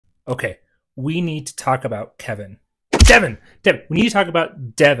Okay, we need to talk about Devin. We need to talk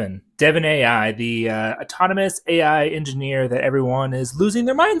about Devin AI, the autonomous AI engineer that everyone is losing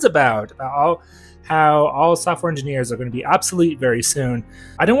their minds about how all software engineers are going to be obsolete very soon.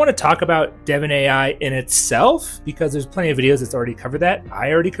 I don't want to talk about Devin AI in itself because there's plenty of videos that's already covered that.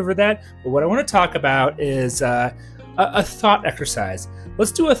 I already covered that. But what I want to talk about is a thought exercise.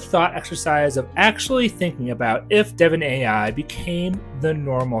 Let's do a thought exercise of actually thinking about if Devin AI became the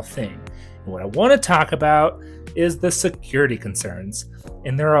normal thing. And what I want to talk about is the security concerns,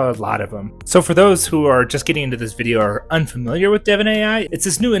 and there are a lot of them. So for those who are just getting into this video or are unfamiliar with Devin AI, it's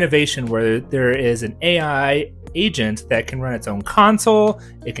this new innovation where there is an AI agent that can run its own console,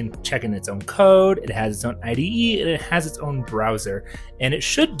 it can check in its own code, it has its own IDE, and it has its own browser, and it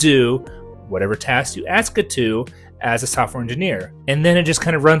should do whatever task you ask it to as a software engineer. And then it just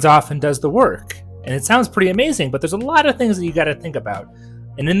kind of runs off and does the work. And it sounds pretty amazing, but there's a lot of things that you got to think about.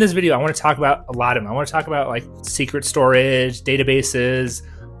 And in this video, I want to talk about a lot of them. I want to talk about like secret storage, databases,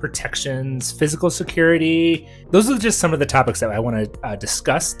 protections, physical security. Those are just some of the topics that I want to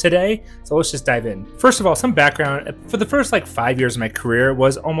discuss today. So let's just dive in. First of all, some background. For the first 5 years of my career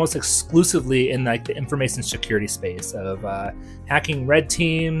was almost exclusively in the information security space of hacking red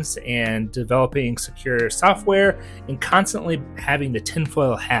teams and developing secure software and constantly having the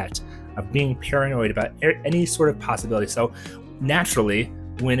tinfoil hat of being paranoid about any sort of possibility. So naturally,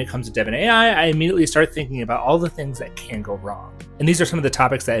 when it comes to Devin AI, I immediately start thinking about all the things that can go wrong. And these are some of the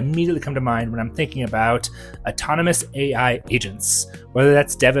topics that immediately come to mind when I'm thinking about autonomous AI agents, whether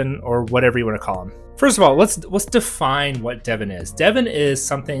that's Devin or whatever you want to call them. First of all, let's define what Devin is. Devin is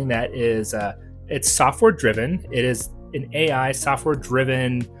something that is it's software driven. It is an AI software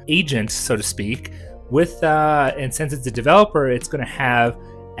driven agent, so to speak. And since it's a developer, it's going to have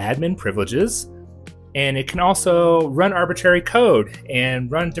admin privileges. And it can also run arbitrary code and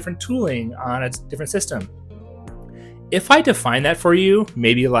run different tooling on a different system. If I define that for you,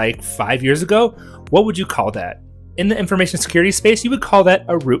 maybe 5 years ago, what would you call that? In the information security space, you would call that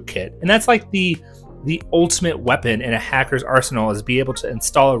a rootkit. And that's like the ultimate weapon in a hacker's arsenal, is be able to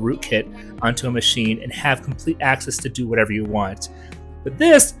install a rootkit onto a machine and have complete access to do whatever you want. But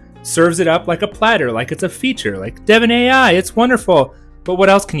this serves it up like a platter, like it's a feature, like Devin AI, it's wonderful. But what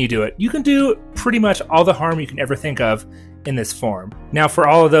else can you do it? You can do pretty much all the harm you can ever think of in this form. Now, for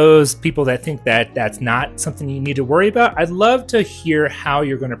all of those people that think that that's not something you need to worry about, I'd love to hear how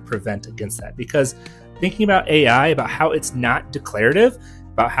you're going to prevent against that. Because thinking about AI, about how it's not declarative,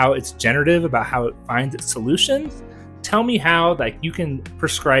 about how it's generative, about how it finds its solutions, tell me how you can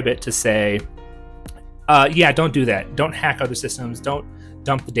prescribe it to say, yeah, don't do that. Don't hack other systems. Don't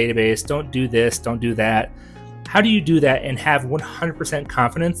dump the database. Don't do this. Don't do that. How do you do that and have 100%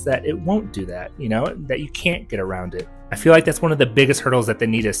 confidence that it won't do that, that you can't get around it? I feel like that's one of the biggest hurdles that they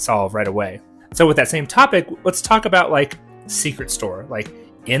need to solve right away. So with that same topic, let's talk about secret store.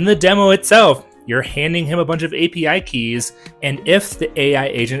 In the demo itself, you're handing him a bunch of API keys. And if the AI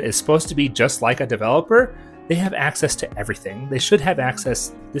agent is supposed to be just like a developer, they have access to everything. They should have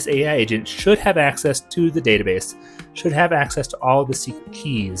access, this AI agent should have access to the database, should have access to all the secret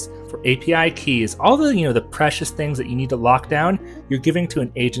keys, for API keys, all the precious things that you need to lock down, you're giving to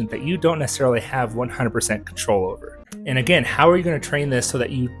an agent that you don't necessarily have 100% control over. And again, how are you going to train this so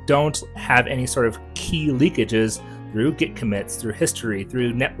that you don't have any sort of key leakages through Git commits, through history,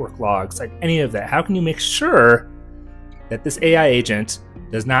 through network logs, any of that? How can you make sure that this AI agent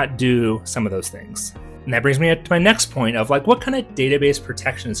does not do some of those things? And that brings me to my next point of what kind of database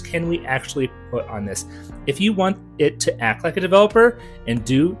protections can we actually put on this? If you want it to act like a developer and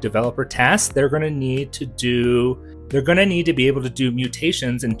do developer tasks, they're going to need to be able to do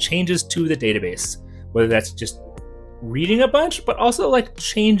mutations and changes to the database, whether that's just reading a bunch, but also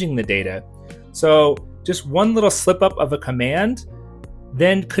changing the data. So just one little slip up of a command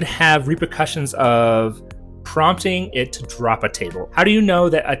then could have repercussions of prompting it to drop a table. How do you know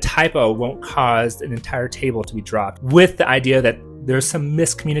that a typo won't cause an entire table to be dropped? With the idea that there's some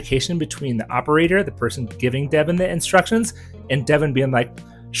miscommunication between the operator, the person giving Devin the instructions, and Devin being like,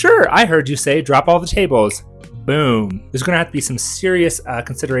 sure, I heard you say drop all the tables. Boom. There's going to have to be some serious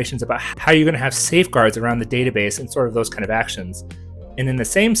considerations about how you're going to have safeguards around the database and sort of those kind of actions. And in the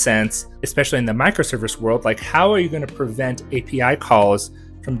same sense, especially in the microservice world, how are you going to prevent API calls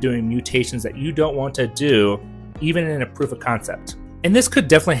from doing mutations that you don't want to do, even in a proof of concept? And this could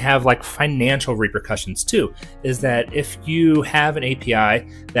definitely have financial repercussions too, is that if you have an API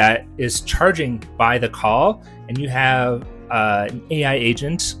that is charging by the call and you have an AI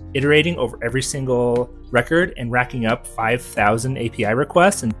agent iterating over every single record and racking up 5,000 API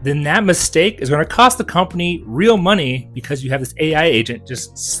requests. And then that mistake is going to cost the company real money because you have this AI agent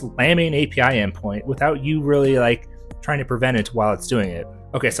just slamming an API endpoint without you really like trying to prevent it while it's doing it.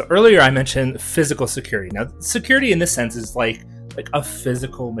 Okay, so earlier I mentioned physical security. Now, security in this sense is like a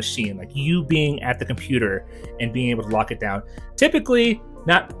physical machine, like you being at the computer and being able to lock it down. Typically,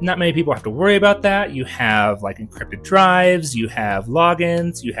 not many people have to worry about that. You have like encrypted drives, you have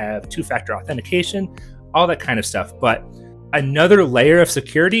logins, you have two-factor authentication, all that kind of stuff. But another layer of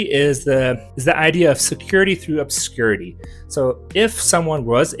security is the idea of security through obscurity. So if someone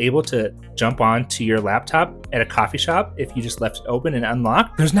was able to jump onto your laptop at a coffee shop, if you just left it open and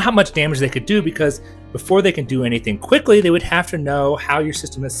unlocked, there's not much damage they could do, because before they can do anything quickly, they would have to know how your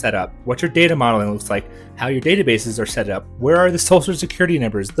system is set up, what your data modeling looks like, how your databases are set up, where are the social security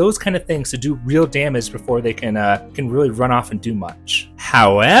numbers, those kind of things to do real damage before they can really run off and do much.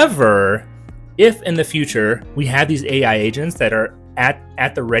 However, if in the future we have these AI agents that are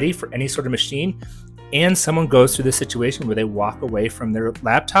at the ready for any sort of machine, and someone goes through this situation where they walk away from their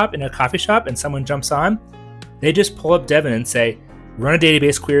laptop in a coffee shop and someone jumps on, they just pull up Devin and say, run a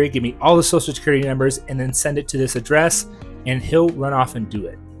database query, give me all the social security numbers, and then send it to this address, and he'll run off and do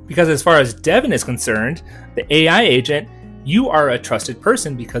it. Because as far as Devin is concerned, the AI agent, you are a trusted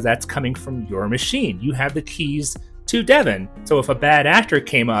person because that's coming from your machine. You have the keys to Devin. So if a bad actor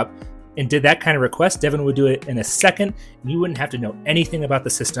came up and did that kind of request, Devin would do it in a second. You wouldn't have to know anything about the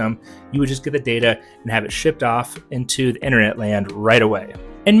system. You would just get the data and have it shipped off into the internet land right away.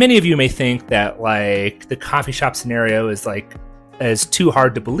 And many of you may think that like the coffee shop scenario is too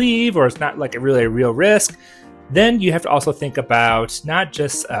hard to believe, or it's not like really a real risk. Then you have to also think about not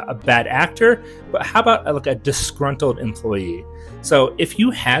just a bad actor, but how about like a disgruntled employee? So if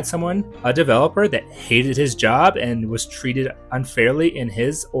you had someone, a developer that hated his job and was treated unfairly in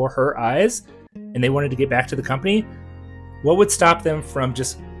his or her eyes, and they wanted to get back to the company, what would stop them from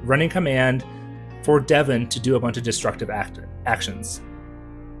just running command for Devin to do a bunch of destructive actions?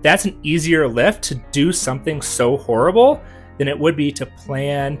 That's an easier lift to do something so horrible than it would be to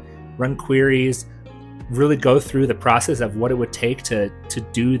plan, run queries, really go through the process of what it would take to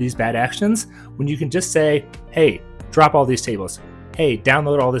do these bad actions, when you can just say, hey, drop all these tables. Hey,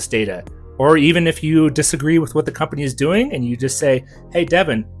 download all this data. Or even if you disagree with what the company is doing and you just say, hey,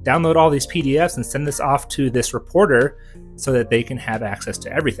 Devin, download all these PDFs and send this off to this reporter so that they can have access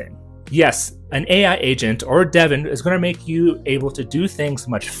to everything. Yes, an AI agent or Devin is going to make you able to do things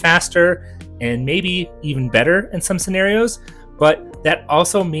much faster and maybe even better in some scenarios, but that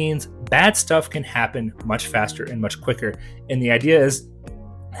also means bad stuff can happen much faster and much quicker. And the idea is,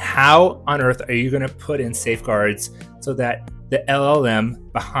 how on earth are you going to put in safeguards so that the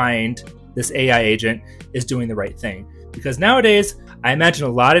LLM behind this AI agent is doing the right thing? Because nowadays, I imagine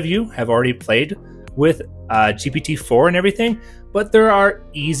a lot of you have already played with GPT-4 and everything, but there are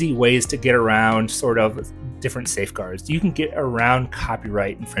easy ways to get around sort of different safeguards. You can get around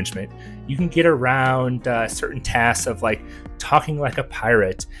copyright infringement. You can get around certain tasks of like talking like a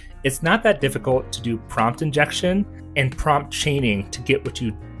pirate. It's not that difficult to do prompt injection and prompt chaining to get what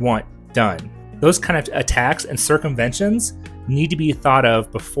you want done. Those kind of attacks and circumventions need to be thought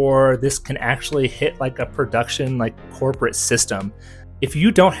of before this can actually hit like a production, like corporate system. If you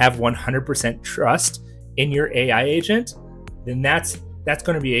don't have 100% trust in your AI agent, then that's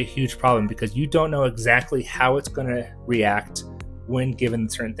going to be a huge problem, because you don't know exactly how it's going to react when given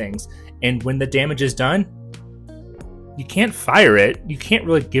certain things. And when the damage is done, you can't fire it. You can't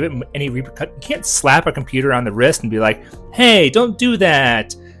really give it any repercussion. You can't slap a computer on the wrist and be like, hey, don't do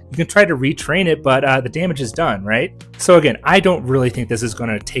that. You can try to retrain it, but the damage is done, right? So again, I don't really think this is going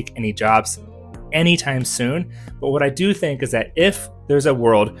to take any jobs anytime soon. But what I do think is that if there's a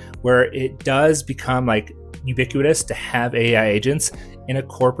world where it does become like ubiquitous to have AI agents in a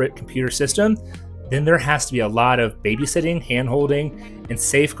corporate computer system, then there has to be a lot of babysitting, hand-holding, and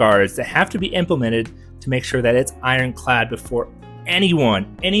safeguards that have to be implemented to make sure that it's ironclad before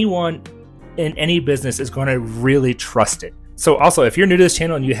anyone in any business is going to really trust it. So also, if you're new to this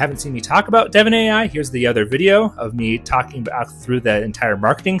channel and you haven't seen me talk about Devin AI, here's the other video of me talking about through the entire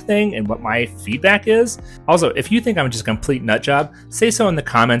marketing thing and what my feedback is. Also, if you think I'm just a complete nut job, say so in the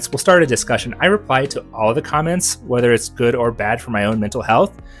comments. We'll start a discussion. I reply to all the comments, whether it's good or bad for my own mental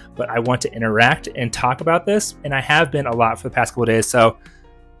health, but I want to interact and talk about this, and I have been a lot for the past couple of days. So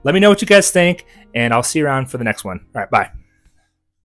let me know what you guys think, and I'll see you around for the next one. All right, bye.